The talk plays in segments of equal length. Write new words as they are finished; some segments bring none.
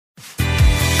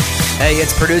Hey,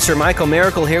 it's producer Michael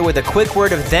Miracle here with a quick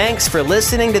word of thanks for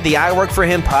listening to the I Work For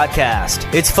Him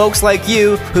podcast. It's folks like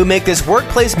you who make this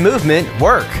workplace movement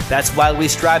work. That's why we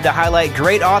strive to highlight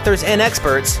great authors and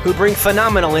experts who bring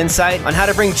phenomenal insight on how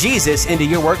to bring Jesus into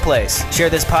your workplace. Share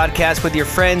this podcast with your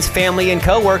friends, family, and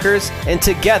coworkers, and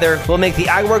together we'll make the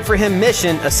I Work For Him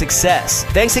mission a success.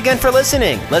 Thanks again for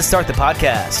listening. Let's start the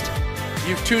podcast.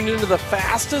 You've tuned into the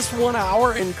fastest 1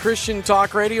 hour in Christian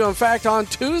talk radio. In fact, on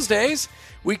Tuesdays,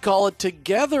 we call it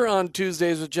Together on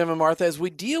Tuesdays with Jim and Martha as we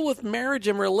deal with marriage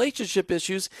and relationship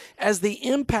issues as they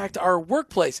impact our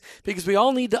workplace. Because we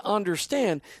all need to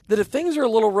understand that if things are a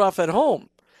little rough at home,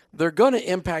 they're going to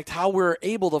impact how we're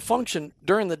able to function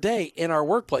during the day in our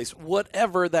workplace,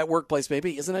 whatever that workplace may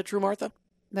be. Isn't that true, Martha?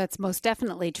 That's most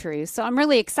definitely true. So I'm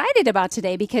really excited about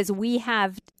today because we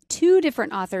have two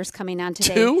different authors coming on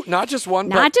today. Two? Not just one,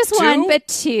 Not but just two? one, but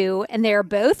two. And they're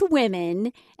both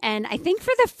women. And I think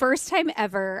for the first time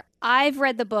ever, I've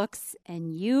read the books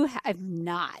and you have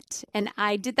not. And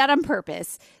I did that on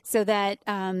purpose so that,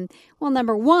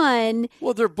 number one.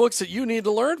 Well, they're books that you need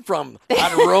to learn from. How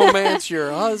to romance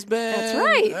your husband. That's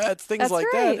right. That's things That's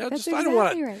like right. that. That's I don't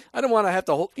want to have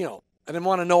to, I didn't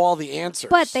want to know all the answers.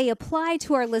 But they apply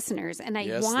to our listeners, and I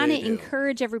Yes, want to they do.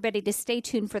 encourage everybody to stay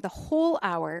tuned for the whole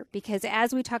hour, because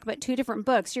as we talk about two different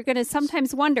books, you're going to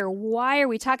sometimes wonder, why are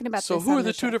we talking about So this who on are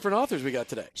the show? two different authors we got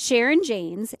today? Sharon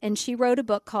Jaynes, and she wrote a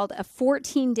book called A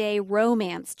 14-Day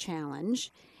Romance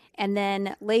Challenge. And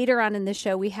then later on in the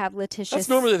show, we have Letitia. That's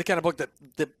normally the kind of book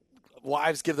that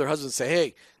wives give their husbands and say,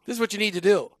 hey, this is what you need to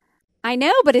do. I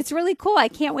know, but it's really cool. I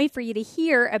can't wait for you to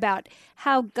hear about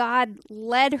how God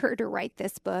led her to write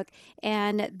this book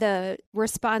and the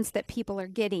response that people are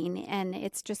getting. And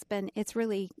it's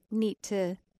really neat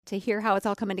to hear how it's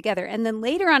all coming together. And then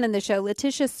later on in the show,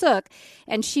 Letitia Tuk,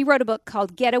 and she wrote a book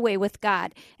called Get Away with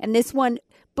God. And this one,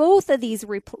 both of these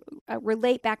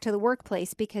relate back to the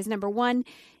workplace because, number one,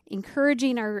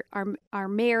 encouraging our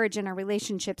marriage and our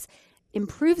relationships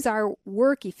improves our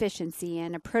work efficiency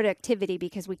and productivity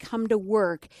because we come to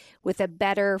work with a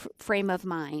better frame of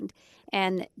mind.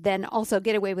 And then also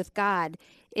Get Away with God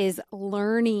is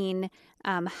learning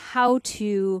how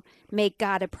to make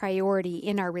God a priority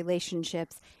in our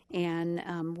relationships and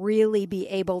really be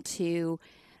able to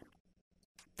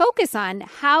focus on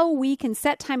how we can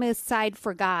set time aside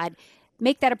for God,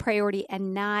 make that a priority,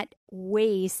 and not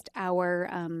waste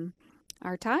our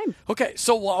time. Okay,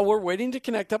 so while we're waiting to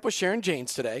connect up with Sharon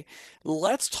Jaynes today,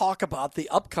 let's talk about the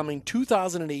upcoming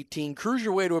 2018 Cruise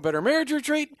Your Way to a Better Marriage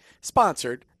Retreat,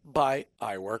 sponsored by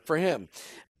I Work For Him.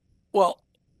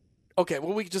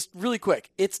 We just really quick.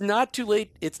 It's not too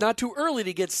late. It's not too early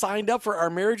to get signed up for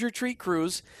our marriage retreat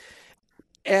cruise.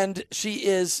 And she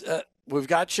is, we've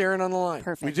got Sharon on the line.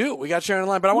 Perfect. We do. We got Sharon on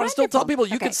the line. But I want to still tell people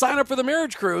you can sign up for the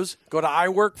marriage cruise. Go to I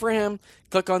Work For Him.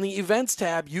 Click on the events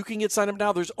tab. You can get signed up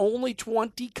now. There's only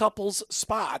 20 couples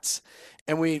spots.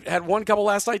 And we had one couple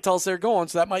last night tell us they're going,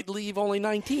 so that might leave only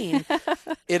 19.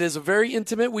 It is a very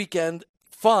intimate weekend,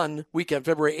 fun weekend,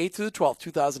 February 8th through the 12th,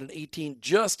 2018,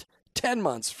 just 10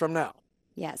 months from now.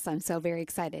 Yes, I'm so very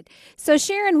excited. So,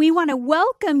 Sharon, we want to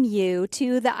welcome you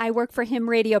to the I Work For Him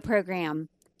radio program.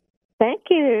 Thank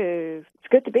you. It's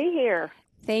good to be here.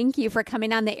 Thank you for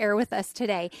coming on the air with us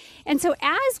today. And so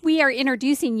as we are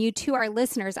introducing you to our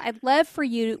listeners, I'd love for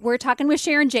you, we're talking with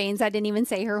Sharon Jaynes. I didn't even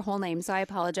say her whole name, so I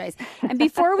apologize. And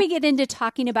before we get into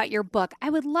talking about your book,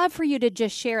 I would love for you to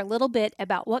just share a little bit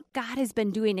about what God has been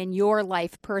doing in your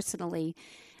life personally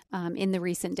in the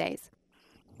recent days.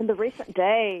 In the recent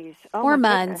days. Or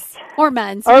months. Or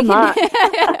months. Or months.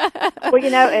 Well,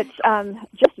 it's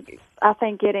just, I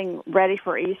think, getting ready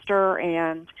for Easter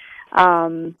and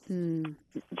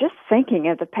just thinking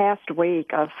of the past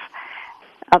week of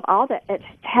all that it's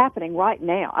happening right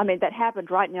now. I mean, that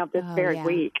happened right now this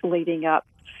week leading up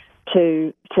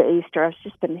to Easter. It's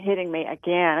just been hitting me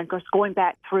again. And just going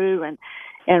back through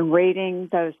and reading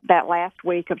that last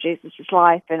week of Jesus'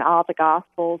 life and all the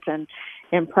Gospels and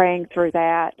praying through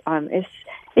that.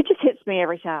 It just hits me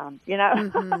every time,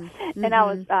 Mm-hmm. And I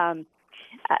was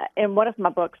in one of my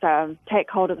books, Take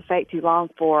Hold of the Faith You Long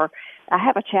For, I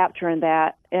have a chapter in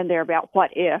there about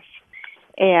what if,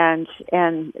 and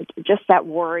just that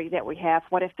worry that we have.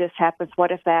 What if this happens?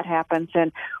 What if that happens?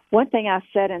 And one thing I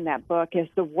said in that book is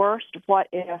the worst what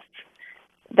if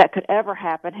that could ever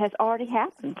happen has already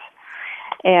happened,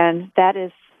 and that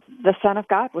is the Son of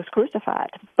God was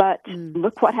crucified. But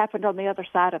look what happened on the other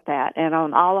side of that, and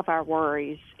on all of our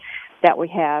worries. that we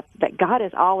have, that God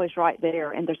is always right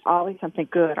there, and there's always something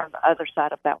good on the other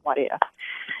side of that what if.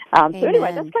 So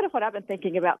anyway, that's kind of what I've been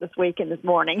thinking about this week and this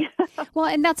morning. Well,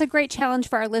 and that's a great challenge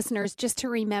for our listeners, just to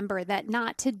remember that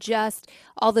not to just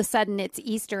all of a sudden it's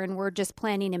Easter and we're just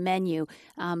planning a menu,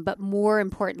 but more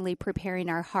importantly, preparing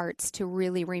our hearts to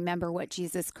really remember what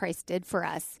Jesus Christ did for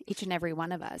us, each and every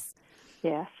one of us.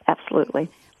 Yes,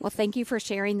 absolutely. Well, thank you for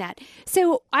sharing that.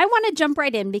 So I want to jump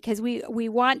right in because we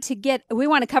want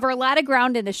to cover a lot of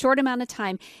ground in a short amount of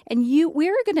time. And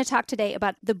we're going to talk today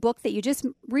about the book that you just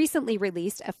recently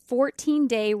released, a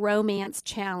 14-day romance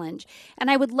challenge.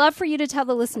 And I would love for you to tell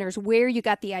the listeners where you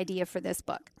got the idea for this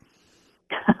book.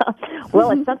 Well,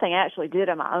 it's something I actually did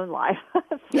in my own life.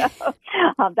 So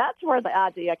that's where the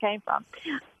idea came from.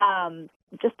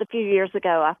 Just a few years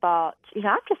ago, I thought,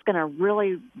 I'm just going to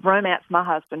really romance my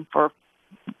husband for,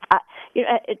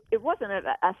 it wasn't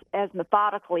as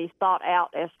methodically thought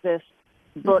out as this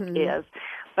book is,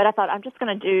 but I thought I'm just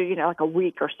going to do, like a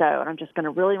week or so, and I'm just going to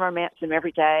really romance him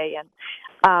every day.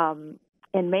 And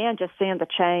man, just seeing the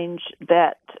change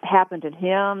that happened in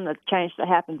him, the change that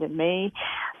happened in me.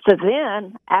 So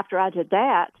then after I did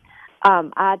that,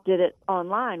 I did it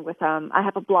online with, I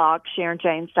have a blog,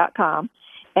 SharonJaynes.com.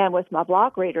 And with my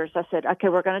blog readers, I said, okay,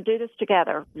 we're going to do this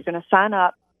together. You're going to sign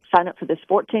up for this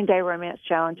 14-day romance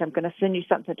challenge. I'm going to send you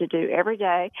something to do every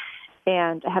day.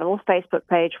 And I had a little Facebook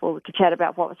page where we could chat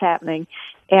about what was happening.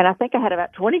 And I think I had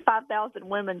about 25,000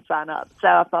 women sign up. So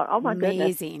I thought, oh, my goodness.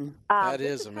 Amazing. That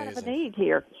is amazing. amazing. Kind of a need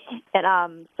here.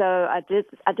 And so I did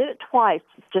it twice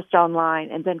just online.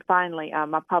 And then finally,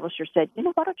 my publisher said,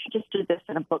 why don't you just do this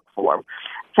in a book form?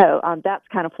 So that's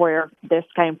kind of where this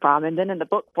came from. And then in the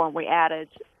book form, we added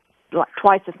like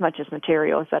twice as much as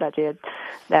materials that I did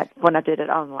that when I did it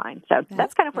online. So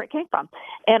that's kind of where it came from.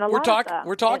 And we're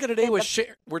talking today with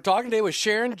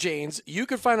Sharon Jaynes. You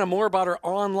can find out more about her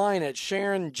online at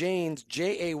Sharon Jaynes,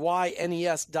 JAYNES.com,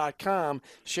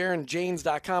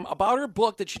 SharonJaynes.com, about her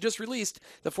book that she just released,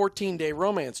 the 14-Day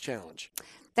Romance Challenge.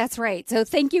 That's right. So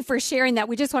thank you for sharing that.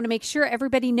 We just want to make sure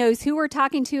everybody knows who we're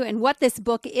talking to and what this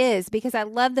book is, because I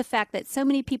love the fact that so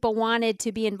many people wanted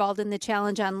to be involved in the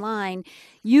challenge online.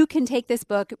 You can take this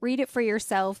book, read it for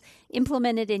yourself,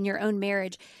 implement it in your own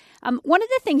marriage. One of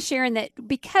the things, Sharon, that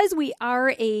because we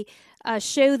are a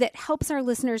show that helps our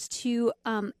listeners to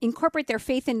incorporate their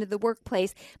faith into the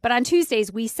workplace, but on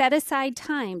Tuesdays we set aside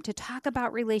time to talk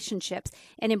about relationships,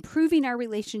 and improving our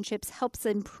relationships helps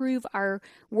improve our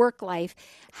work life.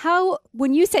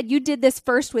 When you said you did this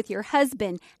first with your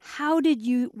husband, what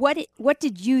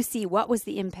did you see? What was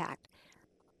the impact?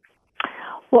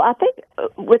 Well, I think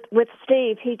with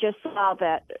Steve, he just saw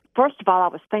that, first of all, I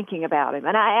was thinking about him.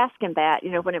 And I asked him that,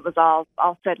 when it was all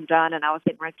said and done and I was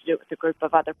getting ready to do it with a group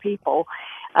of other people.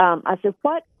 I said,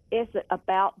 what is it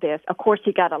about this? Of course,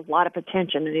 he got a lot of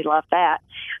attention and he loved that.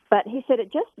 But he said,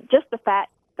 it just the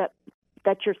fact that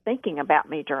you're thinking about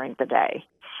me during the day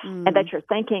and that you're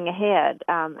thinking ahead.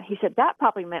 He said, that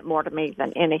probably meant more to me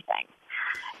than anything.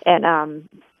 And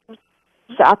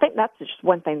so I think that's just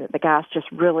one thing that the guys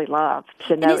just really love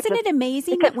to know. And isn't it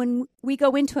amazing that when we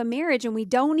go into a marriage and we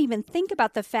don't even think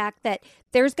about the fact that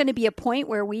there's going to be a point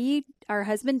where our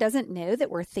husband doesn't know that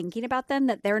we're thinking about them,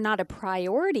 that they're not a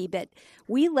priority, but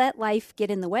we let life get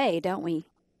in the way, don't we?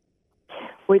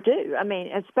 We do.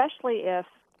 Especially if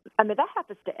that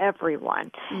happens to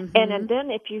everyone. And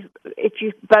then if you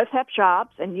both have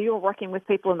jobs and you are working with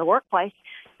people in the workplace,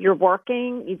 you're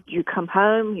working, you come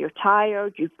home, you're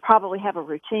tired, you probably have a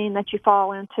routine that you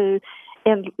fall into.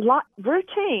 And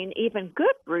routine, even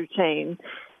good routine,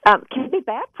 can be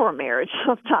bad for a marriage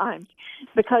sometimes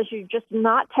because you're just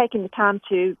not taking the time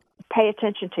to pay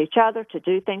attention to each other, to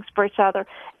do things for each other.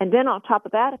 And then on top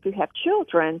of that, if you have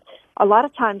children, a lot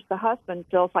of times the husband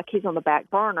feels like he's on the back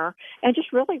burner and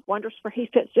just really wonders where he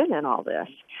fits in all this.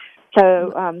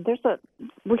 So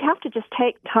we have to just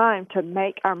take time to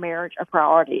make our marriage a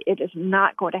priority. It is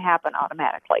not going to happen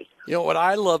automatically. What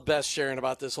I love best, Sharon,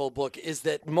 about this whole book is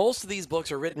that most of these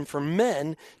books are written for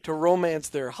men to romance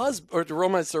their husband or to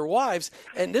romance their wives,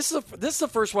 and this is the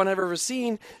first one I've ever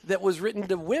seen that was written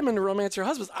to women to romance their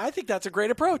husbands. I think that's a great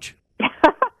approach.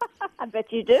 I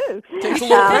bet you do. Takes a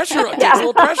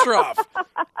little pressure off.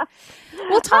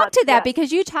 Well, talk to that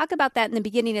because you talk about that in the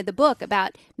beginning of the book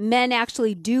about men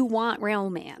actually do want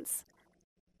romance.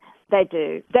 They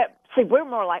do.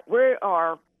 Women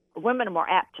are more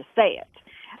apt to say it.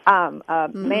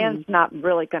 Man's not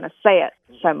really going to say it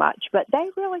so much, but they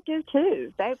really do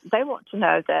too. They want to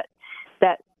know that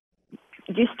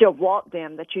you still want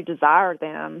them, that you desire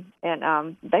them,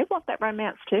 and they want that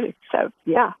romance too. So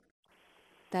yeah.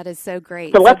 That is so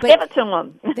great. So let's give it to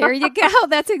them. There you go.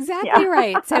 That's exactly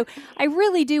right. So I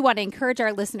really do want to encourage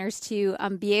our listeners to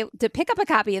be able to pick up a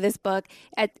copy of this book.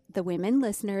 At the women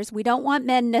listeners, we don't want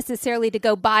men necessarily to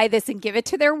go buy this and give it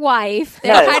to their wife.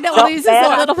 That kind of loses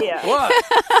a little bit. What?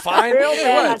 Fine.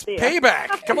 It's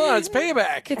payback. Come on, it's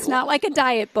payback. It's not like a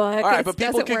diet book. All right, but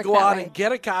people can go out and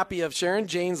get a copy of Sharon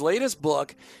Jaynes' latest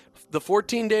book, The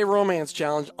 14-Day Romance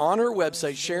Challenge, on her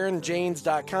website,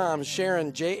 SharonJaynes.com,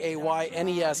 Sharon, JAYNES.com.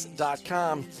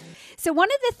 So one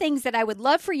of the things that I would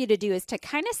love for you to do is to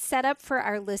kind of set up for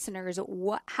our listeners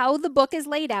how the book is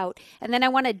laid out. And then I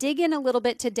want to dig in a little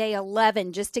bit to day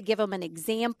 11 just to give them an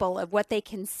example of what they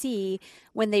can see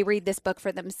when they read this book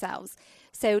for themselves.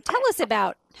 So tell us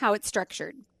about how it's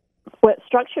structured. Well, it's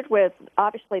structured with,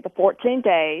 obviously, the 14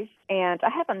 days, and I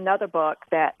have another book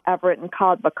that I've written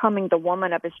called Becoming the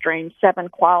Woman of His Dreams, 7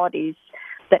 Qualities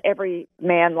that Every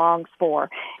Man Longs For.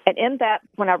 And in that,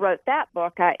 when I wrote that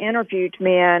book, I interviewed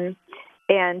men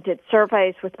and did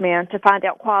surveys with men to find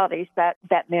out qualities that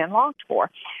men longed for.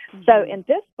 Mm-hmm. So in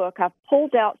this book, I've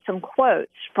pulled out some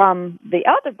quotes from the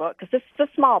other book, because this is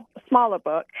a smaller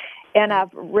book, and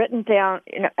I've written down,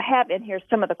 have in here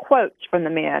some of the quotes from the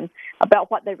men about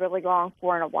what they really long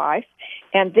for in a wife.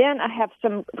 And then I have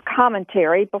some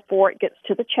commentary before it gets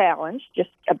to the challenge, just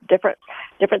different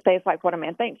things like what a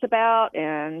man thinks about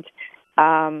and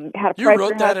how to pray for your husband. You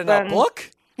wrote that in a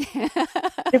book?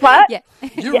 What? Yeah.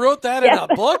 You wrote that in a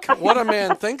book? What a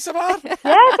man thinks about? Yes,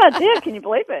 I did. Can you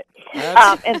believe it?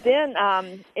 And then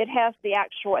it has the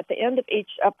actual, at the end of each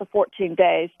of the 14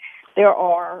 days, there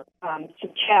are some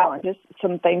challenges,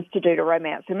 some things to do to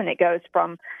romance him, and it goes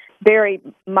from very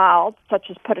mild, such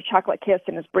as put a chocolate kiss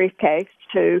in his briefcase,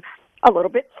 to a little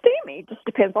bit steamy. Just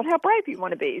depends on how brave you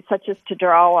want to be, such as to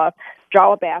draw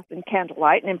a bath in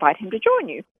candlelight and invite him to join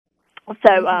you.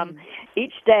 So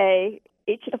each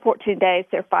of the 14 days,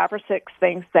 there are 5 or 6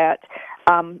 things that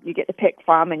you get to pick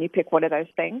from, and you pick one of those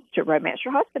things to romance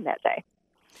your husband that day.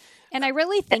 And I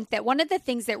really think that one of the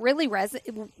things that really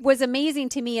was amazing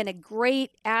to me and a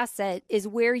great asset is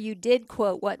where you did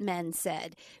quote what men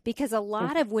said, because a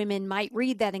lot of women might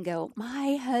read that and go,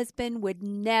 my husband would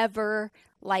never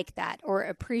like that or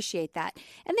appreciate that.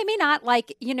 And they may not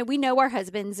like, we know our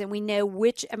husbands and we know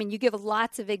you give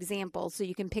lots of examples so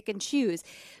you can pick and choose.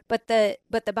 But the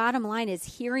bottom line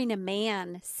is hearing a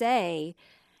man say,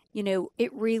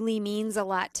 it really means a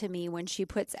lot to me when she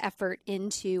puts effort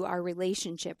into our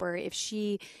relationship, or if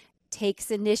she takes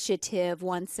initiative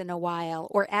once in a while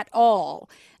or at all.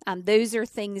 Those are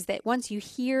things that once you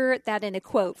hear that in a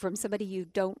quote from somebody you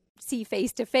don't see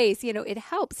face to face, it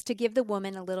helps to give the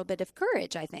woman a little bit of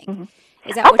courage, I think. Mm-hmm.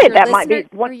 Is that what your that listener,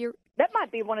 that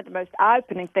might be one of the most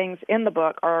eye-opening things in the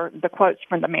book, are the quotes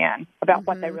from the men about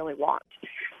what they really want.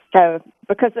 So,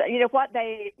 because what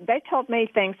they told me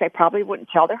things they probably wouldn't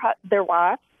tell their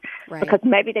wives, right, because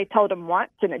maybe they told them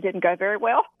once and it didn't go very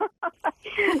well.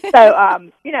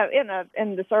 So,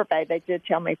 in the survey, they did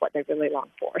tell me what they really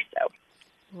longed for. So,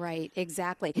 right,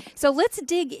 exactly. So let's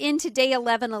dig into day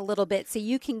 11 a little bit, so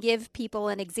you can give people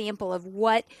an example of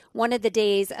what one of the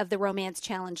days of the Romance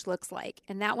Challenge looks like,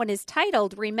 and that one is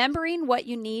titled "Remembering What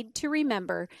You Need to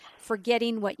Remember,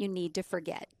 Forgetting What You Need to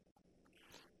Forget."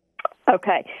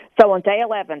 Okay, so on day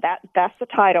 11, that's the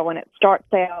title, and it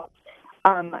starts out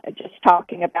just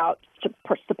talking about,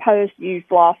 suppose you've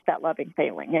lost that loving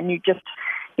feeling, and you just,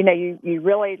 you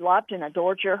really loved and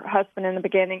adored your husband in the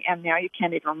beginning, and now you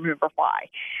can't even remember why.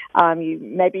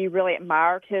 Maybe you really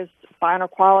admired his finer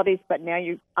qualities, but now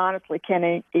you honestly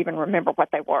can't even remember what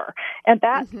they were. And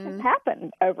that has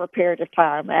happened over a period of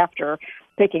time after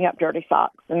picking up dirty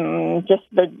socks and just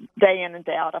the day in and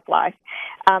day out of life.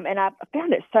 And I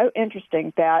found it so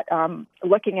interesting that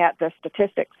looking at the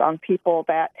statistics on people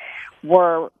that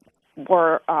were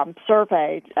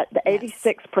surveyed, the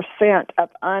 86% of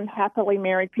unhappily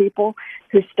married people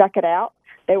who stuck it out,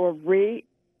 they were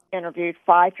re-interviewed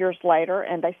 5 years later,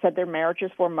 and they said their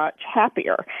marriages were much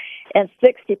happier. And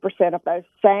 60% of those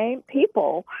same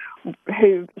people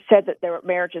who said that their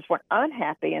marriages were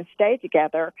unhappy and stayed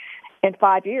together in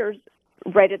 5 years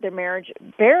rated their marriage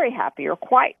very happy or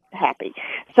quite happy.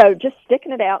 So just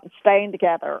sticking it out and staying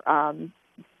together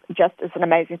just is an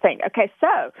amazing thing. Okay,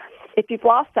 so if you've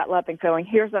lost that loving feeling,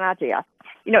 here's an idea.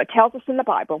 It tells us in the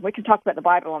Bible. We can talk about the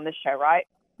Bible on this show, right?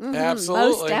 Mm-hmm,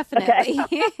 absolutely. Most definitely.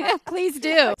 Okay. Please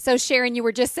do. So, Sharon, you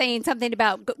were just saying something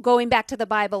about going back to the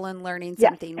Bible and learning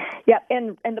something. Yeah.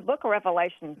 In the book of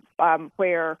Revelation,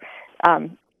 where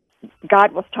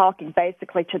God was talking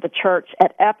basically to the church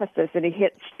at Ephesus, and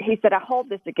he said, I hold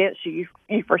this against you.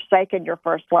 You've forsaken your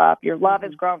first love. Your love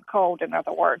has grown cold, in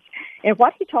other words. And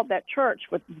what he told that church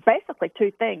was basically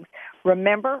two things: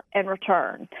 remember and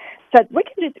return. So we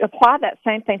can apply that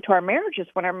same thing to our marriages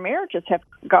when our marriages have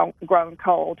grown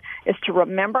cold, is to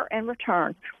remember and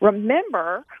return.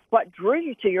 Remember what drew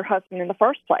you to your husband in the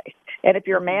first place. And if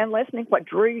you're a man listening, what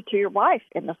drew you to your wife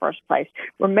in the first place.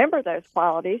 Remember those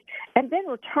qualities and then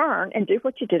return and do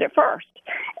what you did at first.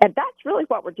 And that's really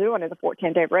what we're doing in the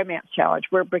 14-Day Romance Challenge.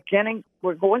 We're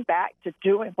going back to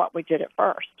doing what we did at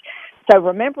first. So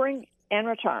remembering and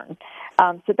return.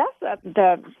 So that's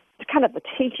the kind of the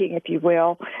teaching, if you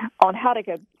will, on how to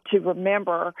go to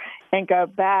remember and go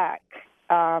back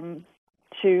to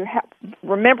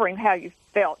remembering how you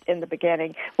felt in the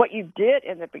beginning, what you did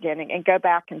in the beginning, and go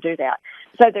back and do that.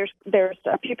 So there's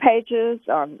a few pages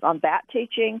on that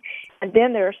teaching, and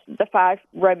then there's the 5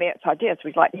 romance ideas.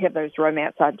 We'd like to have those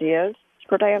romance ideas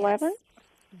for day 11.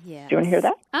 Yes. Do you want to hear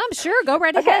that? I'm sure. Go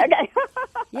right ahead. Okay.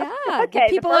 Yeah. Okay, give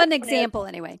people an example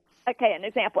anyway. Okay, an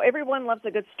example. Everyone loves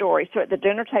a good story. So at the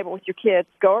dinner table with your kids,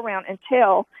 go around and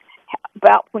tell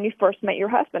about when you first met your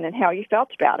husband and how you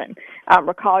felt about him.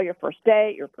 Recall your first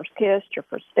date, your first kiss, your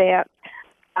first dance.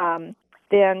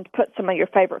 Then put some of your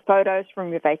favorite photos from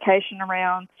your vacation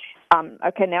around.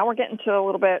 Okay, now we're getting to a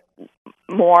little bit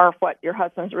more of what your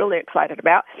husband's really excited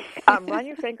about. Run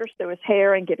your fingers through his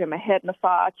hair and give him a head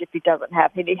massage. If he doesn't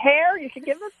have any hair, you can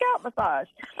give him a scalp massage.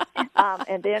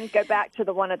 And then go back to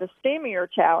one of the steamier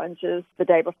challenges the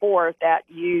day before that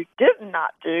you did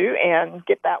not do and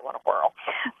give that one a whirl.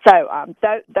 So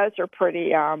those are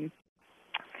pretty...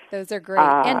 those are great.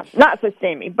 And not so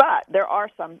steamy, but there are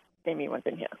some steamy ones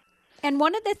in here. And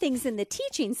one of the things in the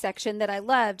teaching section that I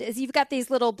loved is you've got these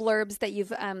little blurbs that you've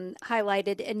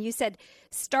highlighted, and you said,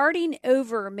 starting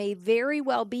over may very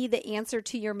well be the answer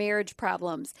to your marriage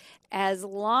problems, as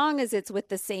long as it's with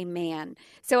the same man.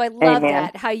 So I love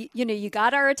that, how, you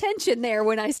got our attention there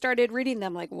when I started reading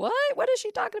them, like, what? What is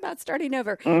she talking about starting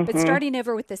over? Mm-hmm. But starting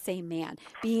over with the same man,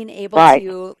 being able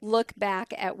to look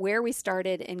back at where we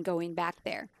started and going back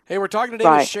there. Hey, we're talking today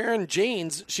with Sharon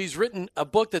Jaynes. She's written a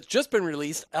book that's just been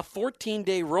released, a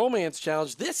 14-day romance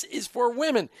challenge. This is for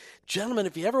women. Gentlemen,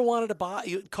 if you ever wanted to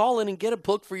call in and get a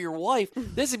book for your wife,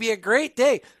 this would be a great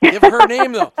day. Give her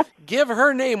name, though. Give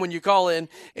her name when you call in,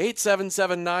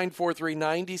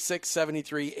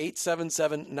 877-943-9673,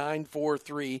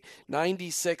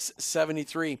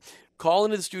 877-943-9673. Call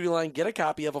into the studio line, get a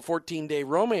copy of a 14-day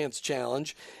romance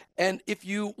challenge. And if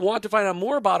you want to find out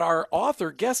more about our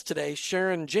author guest today,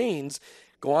 Sharon Jaynes,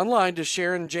 go online to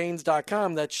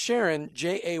SharonJaynes.com. That's Sharon,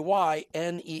 JAYNES.com.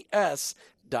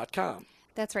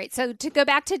 That's right. So to go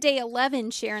back to day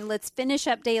 11, Sharon, let's finish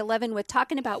up day 11 with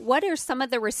talking about what are some of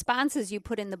the responses you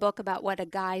put in the book about what a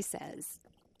guy says.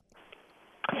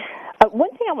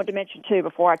 One thing I want to mention, too,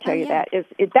 before I tell you that, is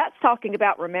that's talking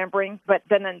about remembering, but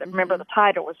then remember the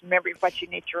title is remembering what you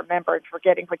need to remember and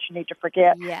forgetting what you need to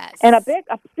forget. Yes. And a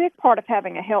big part of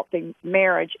having a healthy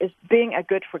marriage is being a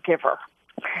good forgiver.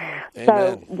 Amen.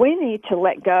 So we need to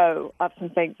let go of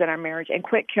some things in our marriage and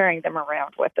quit carrying them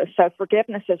around with us. So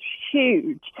forgiveness is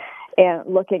huge,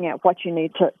 and looking at what you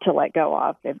need to let go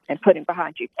of and putting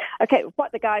behind you. Okay,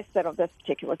 what the guy said on this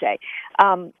particular day.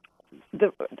 I've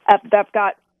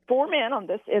got 4 men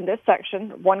in this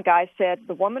section. One guy said,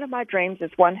 the woman of my dreams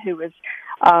is one who is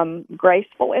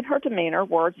graceful in her demeanor,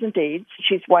 words, and deeds.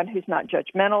 She's one who's not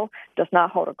judgmental, does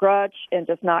not hold a grudge, and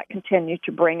does not continue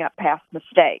to bring up past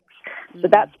mistakes. So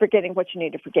that's forgetting what you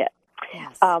need to forget.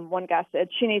 Yes. One guy said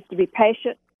she needs to be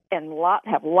patient and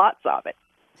have lots of it.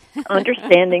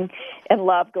 Understanding and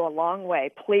love go a long way.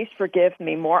 Please forgive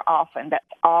me more often. That's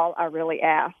all I really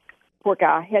ask. Poor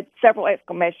guy. He had several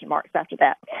exclamation marks after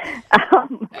that.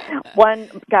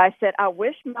 One guy said, I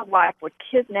wish my wife would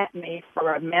kidnap me for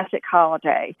a romantic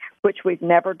holiday, which we've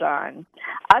never done.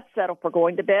 I'd settle for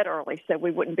going to bed early so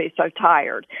we wouldn't be so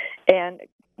tired. And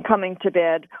coming to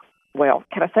bed, well,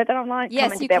 can I say that online?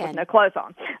 Yes, coming to bed with no clothes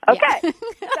on. Okay.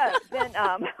 Yeah. So then,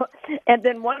 and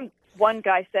then one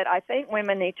guy said, I think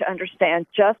women need to understand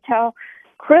just how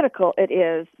critical it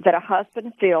is that a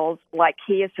husband feels like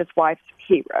he is his wife's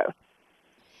hero.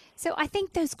 So I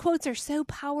think those quotes are so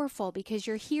powerful because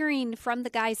you're hearing from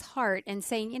the guy's heart and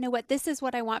saying, you know what, this is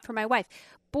what I want for my wife.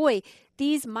 Boy,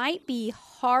 these might be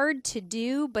hard to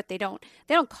do, but they don't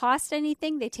cost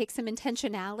anything. They take some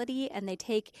intentionality, and they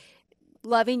take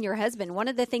loving your husband. One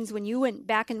of the things when you went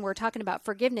back and were talking about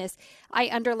forgiveness, I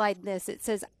underlined this. It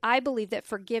says, I believe that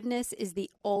forgiveness is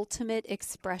the ultimate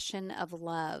expression of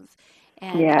love.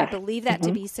 And I believe that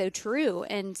to be so true.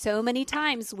 And so many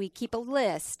times we keep a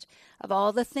list of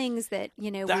all the things that,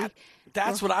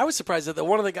 That's what I was surprised at, that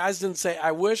one of the guys didn't say,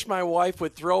 I wish my wife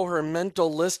would throw her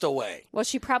mental list away. Well,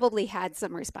 she probably had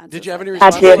some responses. Did you have any I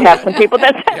responses? did have some people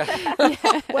that said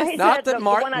Yeah. Well, he Not said that the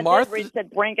one I Martha- did read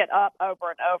said bring it up over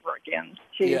and over again.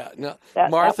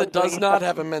 Martha that was does really not something.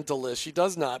 have a mental list. She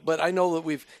does not. But I know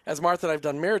that as Martha and I have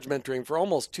done marriage mentoring for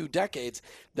almost 2 decades,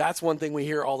 that's one thing we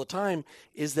hear all the time,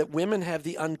 is that women have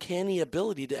the uncanny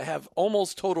ability to have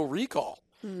almost total recall.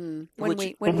 When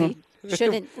we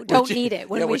don't need it,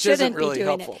 when we which shouldn't isn't really be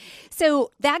doing helpful. it. So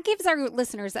that gives our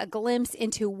listeners a glimpse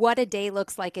into what a day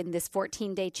looks like in this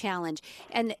 14-day challenge.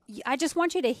 And I just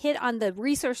want you to hit on the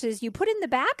resources you put in the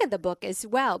back of the book as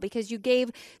well, because you gave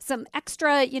some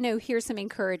extra, here's some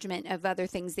encouragement of other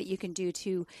things that you can do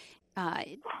to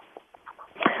crank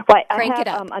it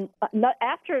up.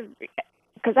 After,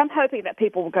 because I'm hoping that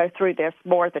people will go through this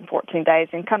more than 14 days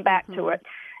and come back to it,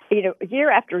 year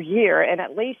after year, and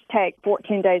at least take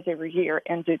 14 days every year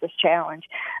and do this challenge.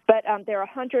 But there are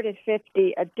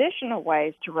 150 additional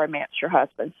ways to romance your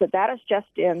husband. So that is just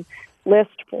in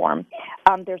list form.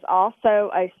 There's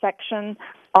also a section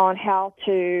on how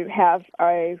to have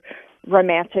a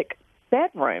romantic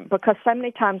bedroom, because so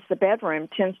many times the bedroom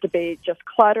tends to be just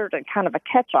cluttered and kind of a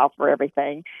catch-all for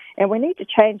everything. And we need to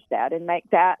change that and make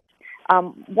that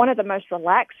one of the most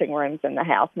relaxing rooms in the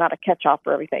house, not a catch-all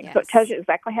for everything. Yes. So it tells you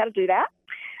exactly how to do that.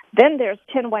 Then there's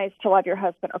 10 ways to love your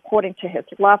husband according to his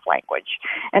love language.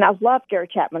 And I love Gary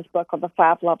Chapman's book on the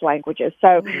 5 love languages.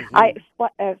 So I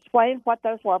explain what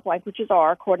those love languages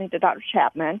are according to Dr.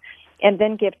 Chapman, and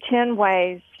then give 10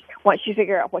 ways, once you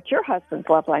figure out what your husband's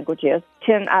love language is,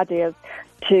 10 ideas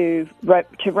to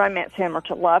romance him or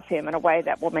to love him in a way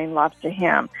that will mean love to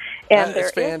him. And that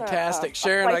is fantastic.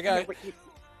 Sharon,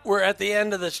 we're at the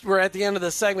end of the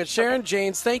segment. Sharon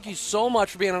Jaynes, thank you so much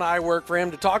for being on I Work for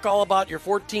Him to talk all about your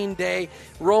 14-day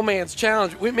romance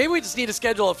challenge. Maybe we just need to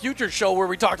schedule a future show where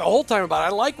we talk the whole time about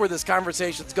it. I like where this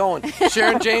conversation's going.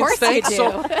 Sharon Jaynes,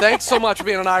 thanks so much for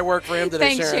being on I Work for Him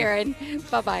today. Thanks, Sharon.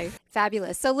 Bye-bye.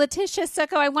 Fabulous. So Letitia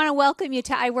Tuk, I want to welcome you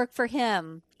to I Work for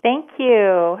Him. Thank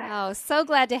you. Oh, so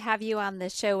glad to have you on the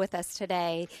show with us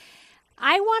today.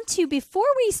 I want to, before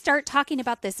we start talking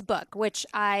about this book, which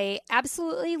I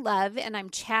absolutely love, and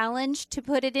I'm challenged to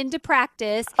put it into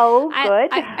practice. Oh, good.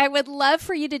 I would love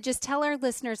for you to just tell our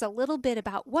listeners a little bit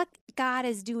about what God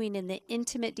is doing in the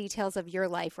intimate details of your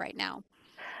life right now.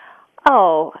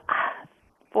 Oh,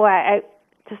 boy, I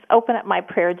just open up my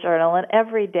prayer journal, and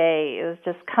every day is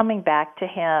just coming back to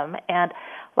Him. And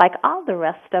like all the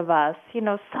rest of us,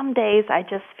 some days I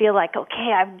just feel like,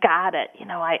 okay, I've got it.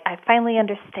 I finally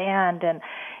understand, and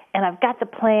I've got the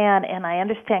plan, and I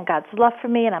understand God's love for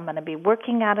me, and I'm going to be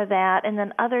working out of that. And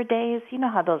then other days, you know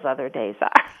how those other days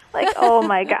are. Like, oh,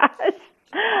 my gosh,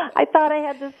 I thought I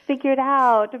had this figured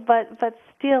out. But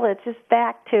still, it's just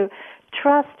back to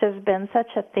trust has been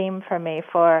such a theme for me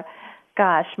for,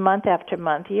 month after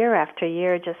month, year after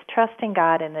year, just trusting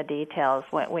God in the details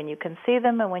when you can see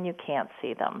them and when you can't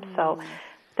see them. So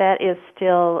that is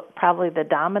still probably the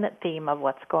dominant theme of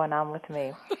what's going on with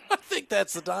me. I think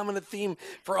that's the dominant theme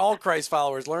for all Christ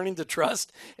followers, learning to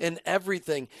trust in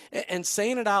everything and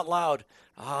saying it out loud.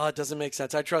 It doesn't make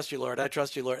sense. I trust you, Lord. I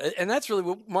trust you, Lord. And that's really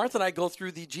what Martha and I go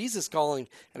through the Jesus calling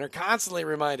and are constantly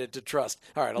reminded to trust.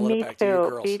 All right, I'll let it back to you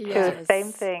girls. Me too. Yes.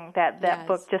 Same thing. That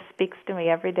book just speaks to me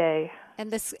every day.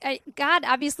 And God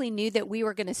obviously knew that we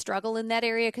were going to struggle in that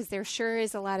area, because there sure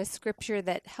is a lot of scripture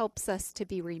that helps us to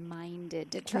be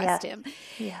reminded to trust Him.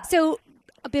 Yeah. So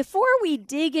before we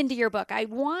dig into your book,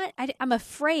 I'm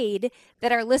afraid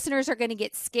that our listeners are going to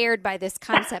get scared by this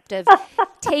concept of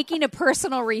taking a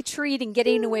personal retreat and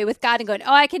getting away with God and going,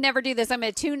 I can never do this. I'm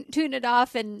going to tune it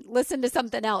off and listen to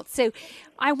something else. So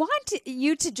I want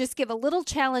you to just give a little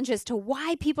challenge as to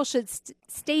why people should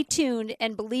stay tuned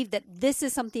and believe that this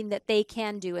is something that they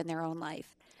can do in their own life.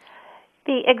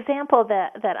 The example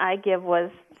that I give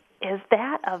is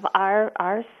that of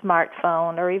our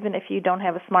smartphone, or even if you don't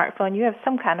have a smartphone, you have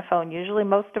some kind of phone. Usually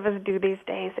most of us do these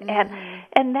days. Mm-hmm.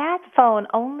 And that phone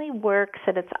only works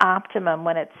at its optimum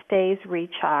when it stays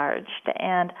recharged.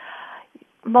 And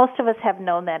most of us have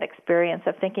known that experience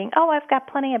of thinking, I've got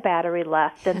plenty of battery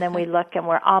left, and then we look and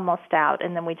we're almost out,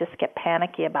 and then we just get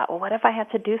panicky about, what if I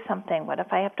have to do something? What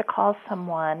if I have to call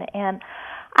someone? And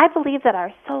I believe that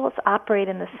our souls operate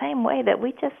in the same way, that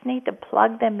we just need to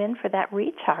plug them in for that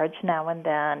recharge now and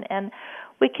then. And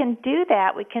we can do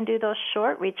that. We can do those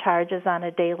short recharges on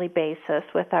a daily basis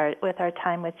with our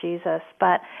time with Jesus.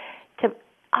 But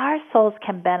our souls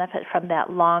can benefit from that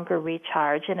longer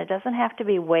recharge, and it doesn't have to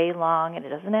be way long, and it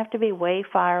doesn't have to be way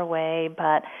far away,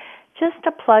 but just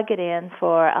to plug it in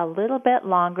for a little bit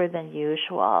longer than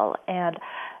usual. And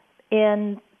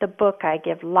in the book, I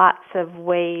give lots of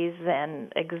ways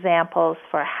and examples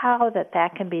for how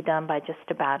that can be done by just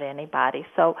about anybody.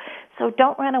 So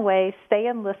don't run away. Stay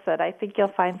and listen. I think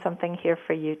you'll find something here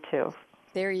for you too.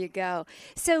 There you go.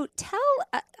 So tell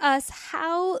us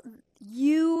how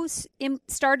you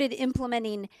started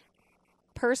implementing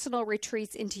personal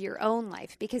retreats into your own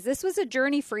life, because this was a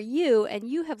journey for you and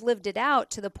you have lived it out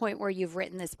to the point where you've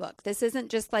written this book. This isn't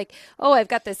just like, oh, I've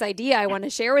got this idea I want to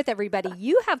share with everybody.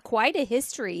 You have quite a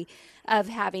history of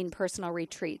having personal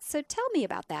retreats. So tell me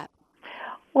about that.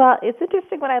 Well, it's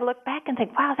interesting when I look back and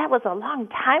think, wow, that was a long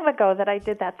time ago that I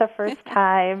did that the first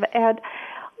time. And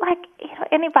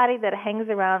anybody that hangs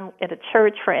around at a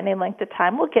church for any length of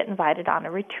time will get invited on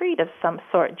a retreat of some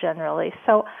sort generally.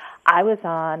 So I was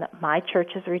on my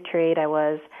church's retreat. I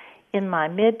was in my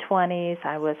mid-20s.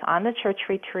 I was on the church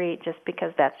retreat just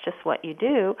because that's just what you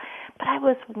do. But I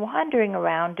was wandering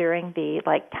around during the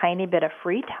tiny bit of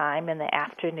free time in the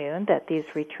afternoon that these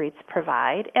retreats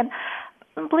provide. And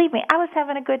believe me, I was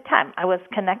having a good time. I was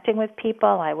connecting with people.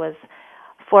 I was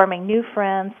forming new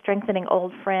friends, strengthening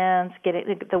old friends.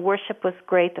 The worship was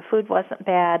great. The food wasn't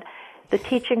bad. The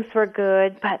teachings were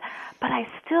good. But I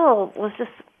still was just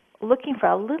looking for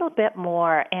a little bit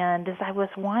more. And as I was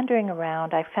wandering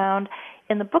around, I found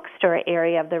in the bookstore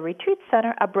area of the retreat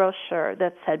center a brochure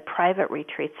that said private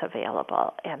retreats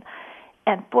available. And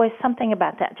boy, something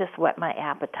about that just whet my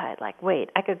appetite.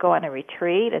 Wait, I could go on a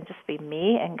retreat and just be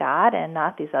me and God and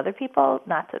not these other people.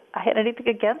 Not that I had anything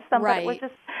against them, right. But it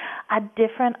was just a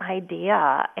different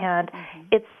idea. And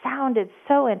it sounded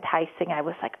so enticing. I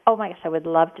was like, oh my gosh, I would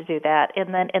love to do that.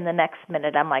 And then in the next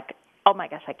minute, I'm like, oh my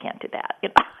gosh, I can't do that.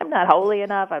 I'm not holy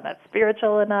enough. I'm not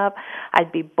spiritual enough.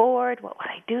 I'd be bored. What would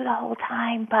I do the whole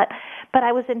time? But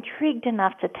I was intrigued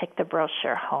enough to take the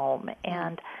brochure home.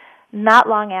 And not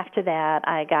long after that,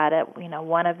 I got it,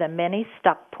 one of the many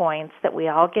stuck points that we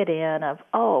all get in of,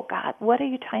 oh, God, what are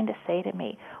you trying to say to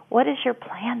me? What is your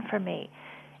plan for me?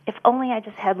 If only I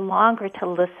just had longer to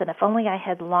listen, if only I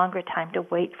had longer time to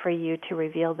wait for you to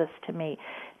reveal this to me,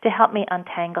 to help me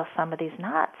untangle some of these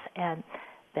knots. And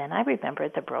then I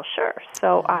remembered the brochure.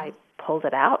 So I pulled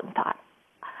it out and thought,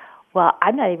 well,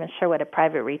 I'm not even sure what a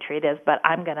private retreat is, but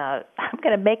I'm gonna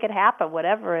make it happen,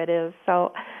 whatever it is.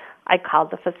 So I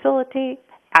called the facility,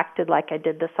 acted like I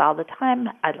did this all the time.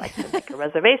 I'd like to make a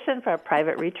reservation for a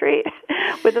private retreat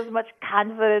with as much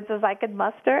confidence as I could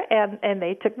muster, and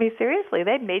they took me seriously.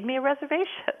 They made me a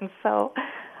reservation. So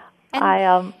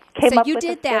I came up with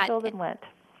a schedule and went.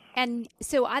 And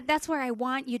so that's where I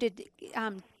want you to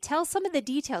tell some of the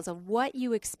details of what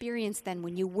you experienced then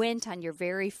when you went on your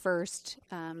very first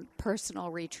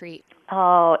personal retreat.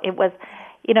 Oh, it was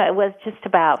just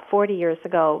about 40 years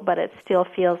ago, but it still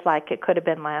feels like it could have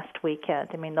been last weekend.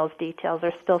 I mean, those details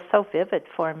are still so vivid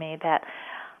for me that,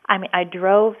 I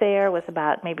drove there. It was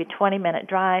about maybe 20-minute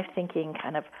drive, thinking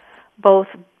kind of both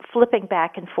flipping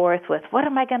back and forth with, what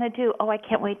am I going to do? Oh, I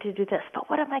can't wait to do this, but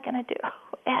what am I going to do?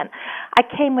 And I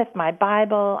came with my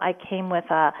Bible. I came with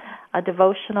a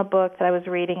devotional book that I was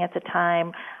reading at the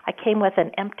time. I came with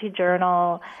an empty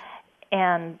journal,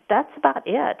 and that's about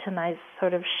it. And I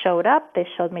sort of showed up. They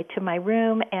showed me to my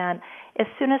room, and as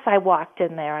soon as I walked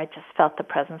in there, I just felt the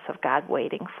presence of God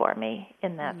waiting for me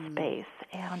in that space,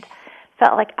 and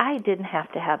felt like I didn't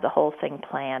have to have the whole thing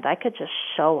planned. I could just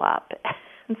show up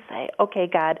and say, okay,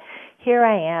 God, here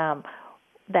I am.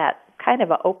 That kind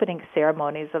of opening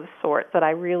ceremonies of sorts that I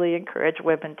really encourage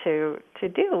women to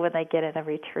do when they get in a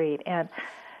retreat, and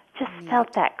just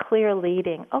felt that clear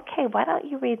leading. Okay, why don't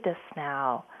you read this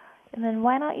now? And then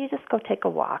why don't you just go take a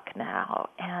walk now?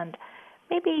 And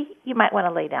maybe you might want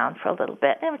to lay down for a little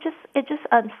bit. And it just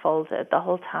unfolded the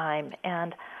whole time.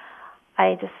 And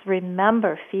I just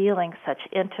remember feeling such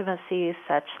intimacy,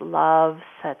 such love,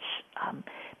 such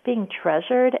being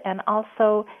treasured, and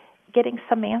also getting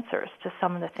some answers to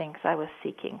some of the things I was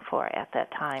seeking for at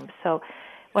that time. So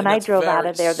when I drove out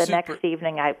of there the next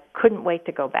evening, I couldn't wait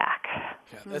to go back.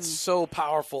 Yeah, that's so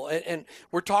powerful. And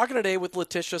we're talking today with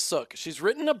Letitia Tuk. She's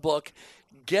written a book,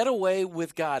 Get Away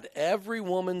with God, Every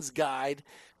Woman's Guide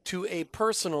to a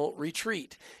Personal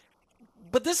Retreat.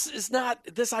 But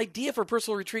this idea for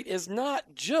personal retreat is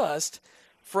not just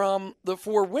for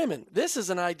women. This is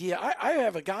an idea. I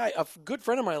have a good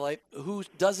friend of my life who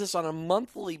does this on a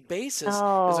monthly basis.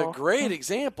 Is a great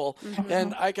example.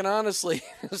 And I can honestly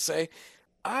say,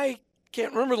 I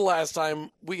can't remember the last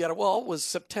time we got it was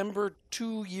September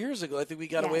 2 years ago. I think we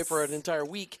got away for an entire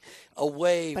week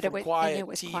away from quiet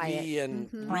TV and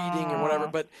reading and whatever.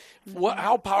 But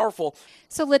how powerful.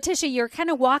 So, Letitia, you're kind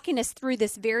of walking us through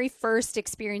this very first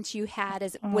experience you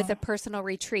had with a personal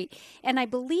retreat. And I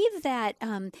believe that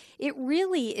it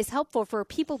really is helpful for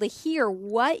people to hear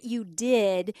what you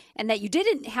did and that you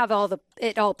didn't have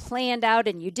it all planned out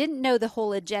and you didn't know the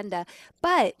whole agenda.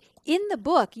 But in the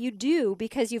book, you do,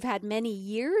 because you've had many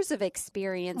years of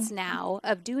experience now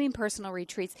of doing personal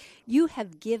retreats, you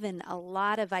have given a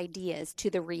lot of ideas to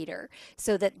the reader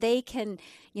so that they can,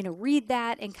 read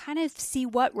that and kind of see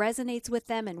what resonates with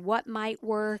them and what might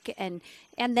work. And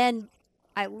then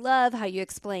I love how you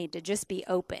explained to just be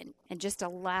open and just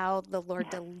allow the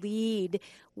Lord to lead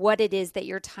what it is that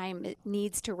your time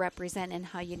needs to represent and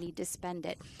how you need to spend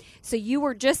it. So you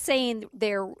were just saying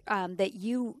there that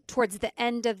you, towards the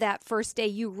end of that first day,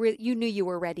 you knew you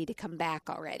were ready to come back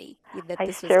already. That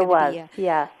this was going to be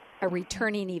a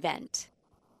returning event.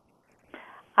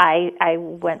 I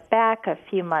went back a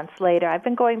few months later. I've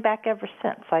been going back ever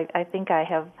since. I think I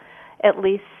have at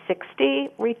least 60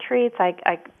 retreats. I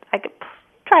could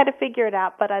try to figure it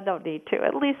out, but I don't need to.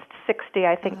 At least 60,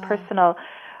 I think, personal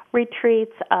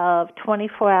retreats of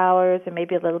 24 hours and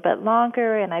maybe a little bit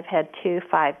longer, and I've had 2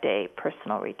 5-day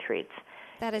personal retreats.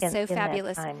 That is so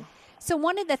fabulous. So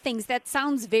one of the things that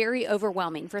sounds very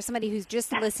overwhelming for somebody who's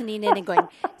just listening in and going,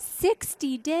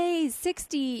 60 days,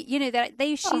 60,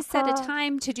 she set a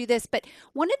time to do this. But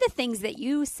one of the things that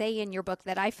you say in your book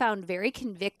that I found very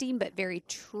convicting but very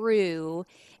true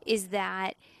is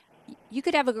that you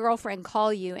could have a girlfriend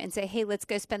call you and say, hey, let's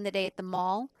go spend the day at the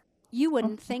mall. You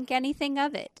wouldn't think anything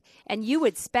of it. And you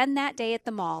would spend that day at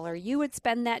the mall, or you would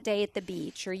spend that day at the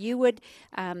beach, or you would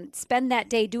spend that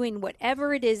day doing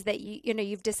whatever it is that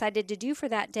you've decided to do for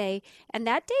that day. And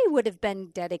that day would have been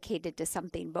dedicated to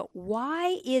something. But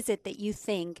why is it that you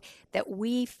think that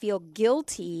we feel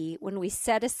guilty when we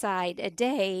set aside a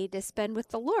day to spend with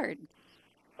the Lord?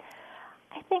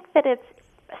 I think that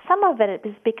some of it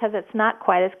is because it's not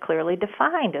quite as clearly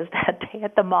defined as that day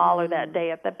at the mall or that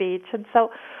day at the beach. And so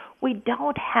we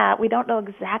don't know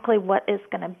exactly what is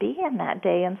going to be in that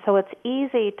day. And so it's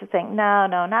easy to think, no,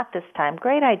 not this time.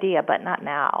 Great idea, but not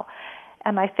now.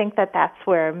 And I think that that's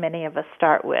where many of us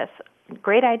start with,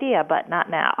 great idea, but not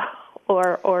now,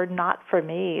 or not for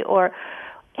me.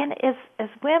 And as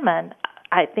women,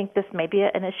 I think this may be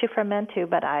an issue for men too,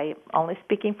 but I'm only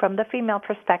speaking from the female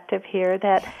perspective here,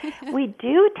 that we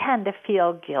do tend to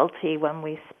feel guilty when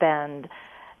we spend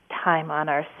time on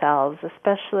ourselves,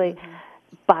 especially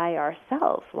by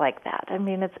ourselves like that. I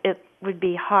mean, it would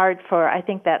be hard for, I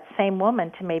think, that same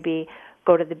woman to maybe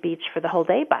go to the beach for the whole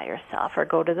day by herself, or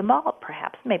go to the mall,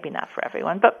 perhaps. Maybe not for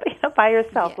everyone, but by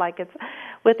yourself. Like it's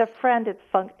with a friend, it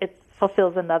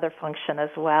fulfills another function as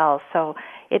well. So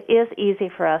it is easy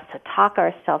for us to talk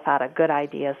ourselves out of good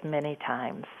ideas many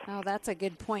times. Oh, that's a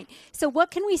good point. So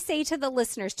what can we say to the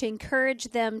listeners to encourage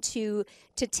them to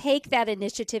take that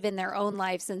initiative in their own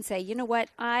lives and say, you know what,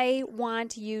 I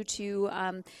want you to,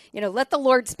 let the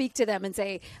Lord speak to them and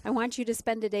say, I want you to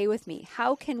spend a day with me.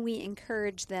 How can we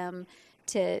encourage them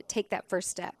to take that first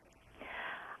step?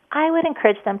 I would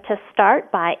encourage them to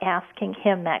start by asking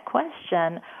Him that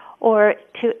question, or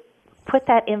to put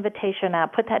that invitation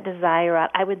out, put that desire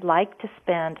out. I would like to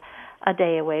spend a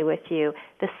day away with you.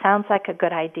 This sounds like a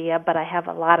good idea, but I have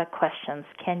a lot of questions.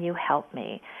 Can you help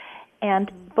me?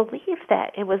 And believe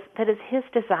that that is His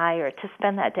desire to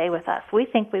spend that day with us. We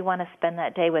think we want to spend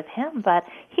that day with Him, but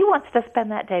He wants to spend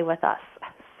that day with us.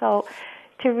 So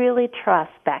to really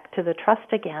trust, back to the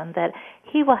trust again, that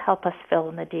He will help us fill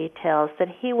in the details, that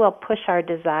He will push our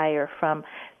desire from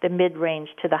the mid-range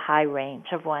to the high range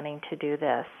of wanting to do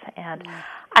this. And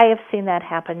I have seen that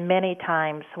happen many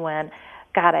times when,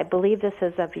 God, I believe this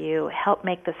is of you. Help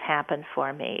make this happen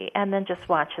for me. And then just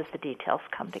watch as the details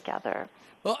come together.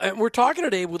 Well, and we're talking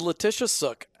today with Letitia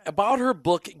Tuk about her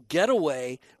book,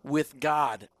 Getaway with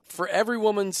God, for every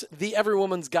woman's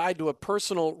guide to a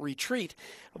personal retreat.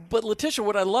 But Letitia,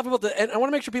 what I love about and I want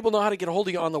to make sure people know how to get a hold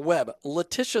of you on the web,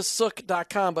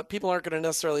 LetitiaSuk.com, but people aren't going to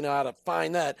necessarily know how to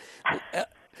find that.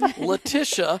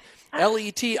 Letitia,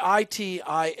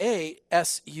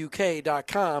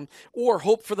 LetitiaSuk.com, or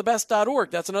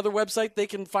hopeforthebest.org. That's another website. They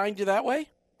can find you that way?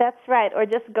 That's right. Or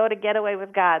just go to Getaway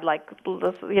with God.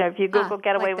 If you Google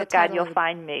Getaway with God, you'll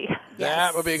find me. Yes.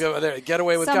 That would be a good one there.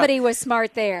 Getaway with Somebody God. was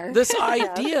smart there. This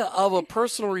idea of a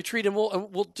personal retreat, and we're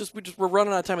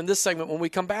running out of time in this segment. When we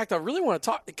come back, I really want to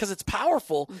talk, because it's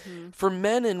powerful for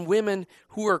men and women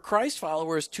who are Christ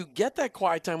followers to get that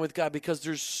quiet time with God, because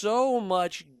there's so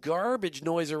much garbage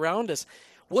noise around us.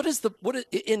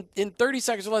 In 30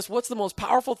 seconds or less, what's the most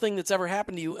powerful thing that's ever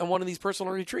happened to you on one of these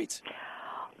personal retreats?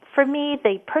 For me,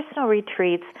 the personal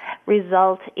retreats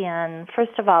result in,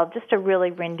 first of all, just a really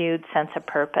renewed sense of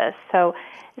purpose. So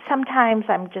sometimes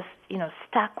I'm just,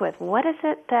 stuck with what is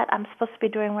it that I'm supposed to be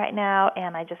doing right now,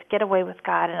 and I just get away with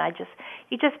God, and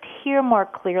you just hear more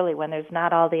clearly when there's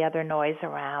not all the other noise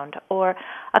around, or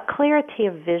a clarity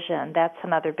of vision. That's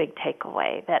another big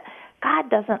takeaway, that God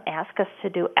doesn't ask us to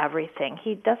do everything.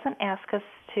 He doesn't ask us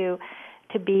to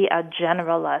be a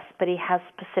generalist, but He has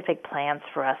specific plans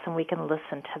for us, and we can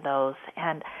listen to those.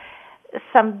 And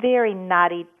some very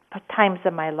naughty times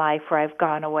in my life where I've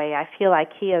gone away, I feel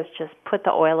like He has just put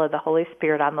the oil of the Holy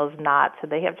Spirit on those knots,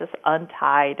 and they have just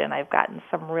untied, and I've gotten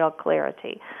some real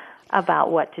clarity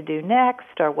about what to do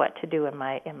next, or what to do with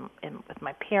my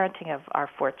parenting of our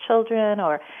 4 children,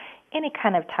 or any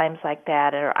kind of times like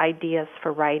that, or ideas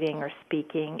for writing or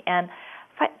speaking. And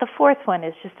the fourth one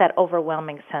is just that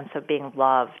overwhelming sense of being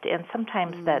loved, and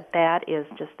sometimes that is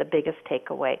just the biggest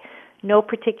takeaway. No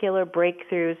particular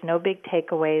breakthroughs, no big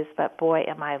takeaways, but boy,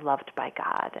 am I loved by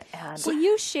God. And so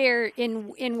you share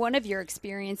in one of your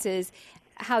experiences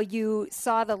how you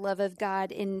saw the love of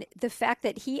God in the fact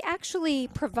that He actually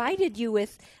provided you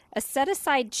with a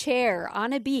set-aside chair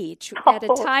on a beach at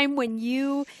a time when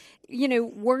you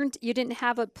didn't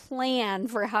have a plan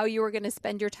for how you were going to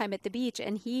spend your time at the beach,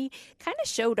 and He kind of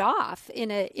showed off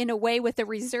in a way with a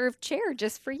reserved chair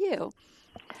just for you.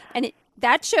 And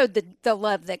that showed the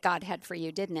love that God had for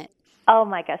you, didn't it? Oh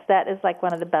my gosh, that is like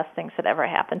one of the best things that ever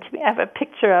happened to me. I have a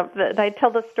picture of I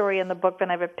tell the story in the book, and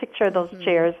I have a picture of those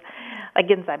chairs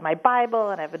inside my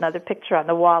Bible, and I have another picture on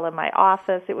the wall in my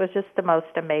office. It was just the most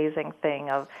amazing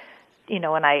thing of,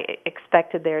 when I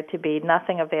expected there to be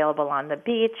nothing available on the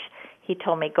beach. He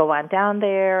told me, go on down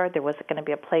there. There wasn't going to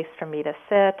be a place for me to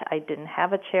sit. I didn't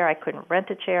have a chair. I couldn't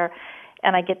rent a chair.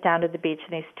 And I get down to the beach,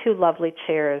 and these 2 lovely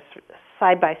chairs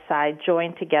side by side,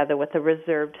 joined together with a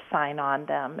reserved sign on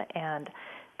them, and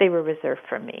they were reserved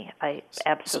for me. I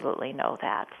absolutely know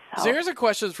that. So here's a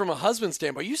question from a husband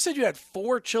standpoint. You said you had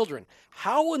 4 children.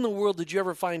 How in the world did you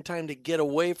ever find time to get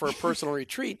away for a personal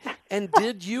retreat? And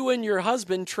did you and your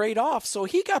husband trade off so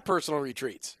he got personal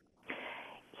retreats?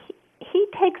 He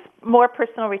takes more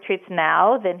personal retreats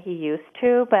now than he used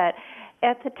to, but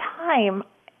at the time,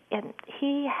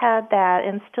 he had that,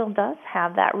 and still does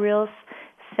have that real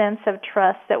sense of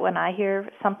trust that when I hear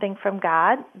something from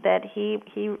God, that he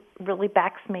really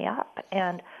backs me up.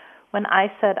 And when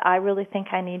I said, I really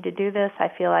think I need to do this,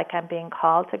 I feel like I'm being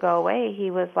called to go away,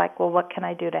 he was like, well, what can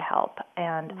I do to help?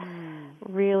 And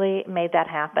really made that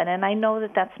happen. And I know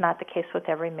that that's not the case with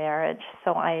every marriage,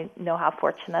 so I know how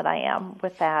fortunate I am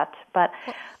with that. But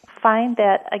find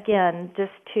that, again,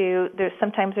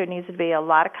 sometimes there needs to be a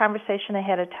lot of conversation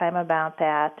ahead of time about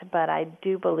that, but I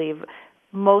do believe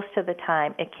most of the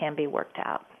time it can be worked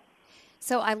out.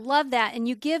 So I love that, and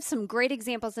you give some great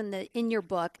examples in your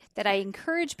book that I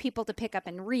encourage people to pick up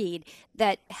and read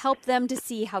that help them to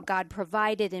see how God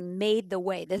provided and made the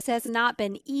way. This has not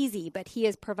been easy, but He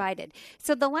has provided.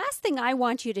 So the last thing I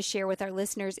want you to share with our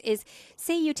listeners is,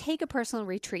 say you take a personal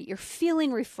retreat, you're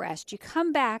feeling refreshed, you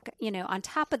come back, on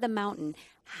top of the mountain.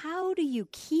 How do you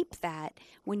keep that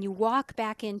when you walk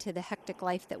back into the hectic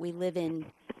life that we live in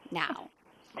now?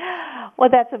 Well,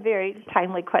 that's a very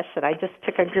timely question. I just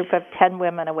took a group of 10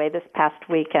 women away this past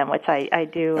weekend, which I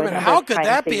do. How could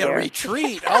that be a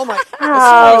retreat? Oh, my. This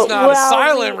was not a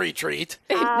silent retreat.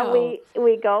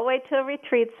 We go away to a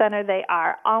retreat center. They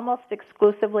are almost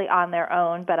exclusively on their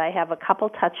own, but I have a couple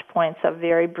touch points of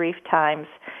very brief times.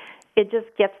 It just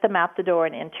gets them out the door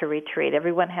and into retreat.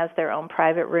 Everyone has their own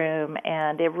private room,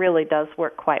 and it really does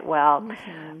work quite well.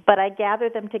 Mm-hmm. But I gather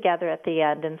them together at the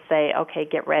end and say, okay,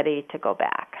 get ready to go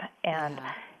back. And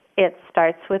it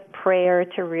starts with prayer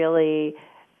to really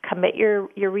commit your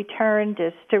return,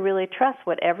 just to really trust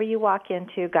whatever you walk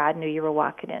into, God knew you were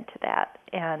walking into that.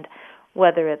 And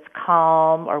whether it's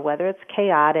calm or whether it's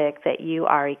chaotic, that you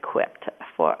are equipped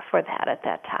for that at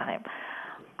that time.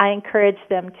 I encourage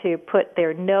them to put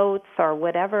their notes or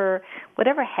whatever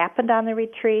happened on the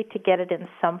retreat, to get it in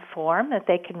some form that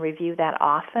they can review that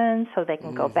often, so they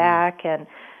can go back and,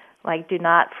 do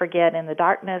not forget in the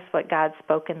darkness what God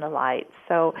spoke in the light.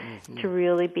 So to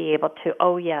really be able to,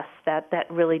 oh yes, that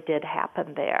really did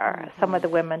happen there. Some of the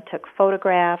women took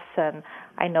photographs, and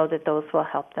I know that those will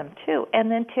help them too.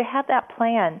 And then to have that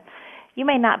plan. You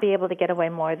may not be able to get away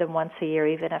more than once a year,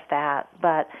 even if that,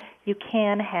 but you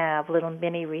can have little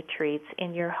mini retreats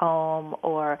in your home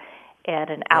or at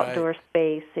an outdoor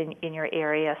space in your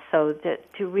area. So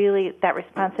that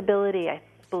responsibility, I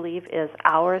believe, is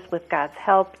ours with God's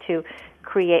help to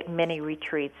create mini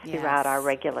retreats throughout our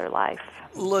regular life.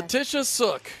 Letitia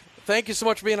Tuk, thank you so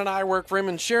much for being on I Work for Him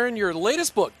and sharing your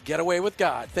latest book, Get Away with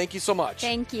God. Thank you so much.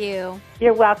 Thank you.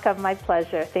 You're welcome. My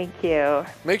pleasure. Thank you.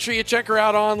 Make sure you check her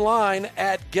out online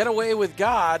at Get Away with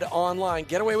God online.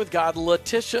 Get Away with God,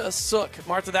 Letitia Tuk.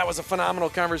 Martha, that was a phenomenal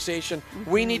conversation.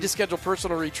 We need to schedule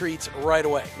personal retreats right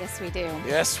away. Yes, we do.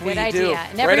 Yes, we Good do. idea.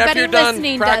 And Right after you're done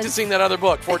listening practicing that other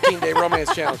book, 14-Day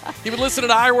Romance Challenge. You've been listening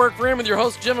to I Work for Him with your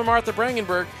hosts, Jim and Martha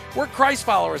Brangenberg. We're Christ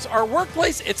followers. Our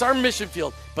workplace, it's our mission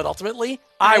field. But ultimately,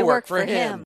 I work for Him.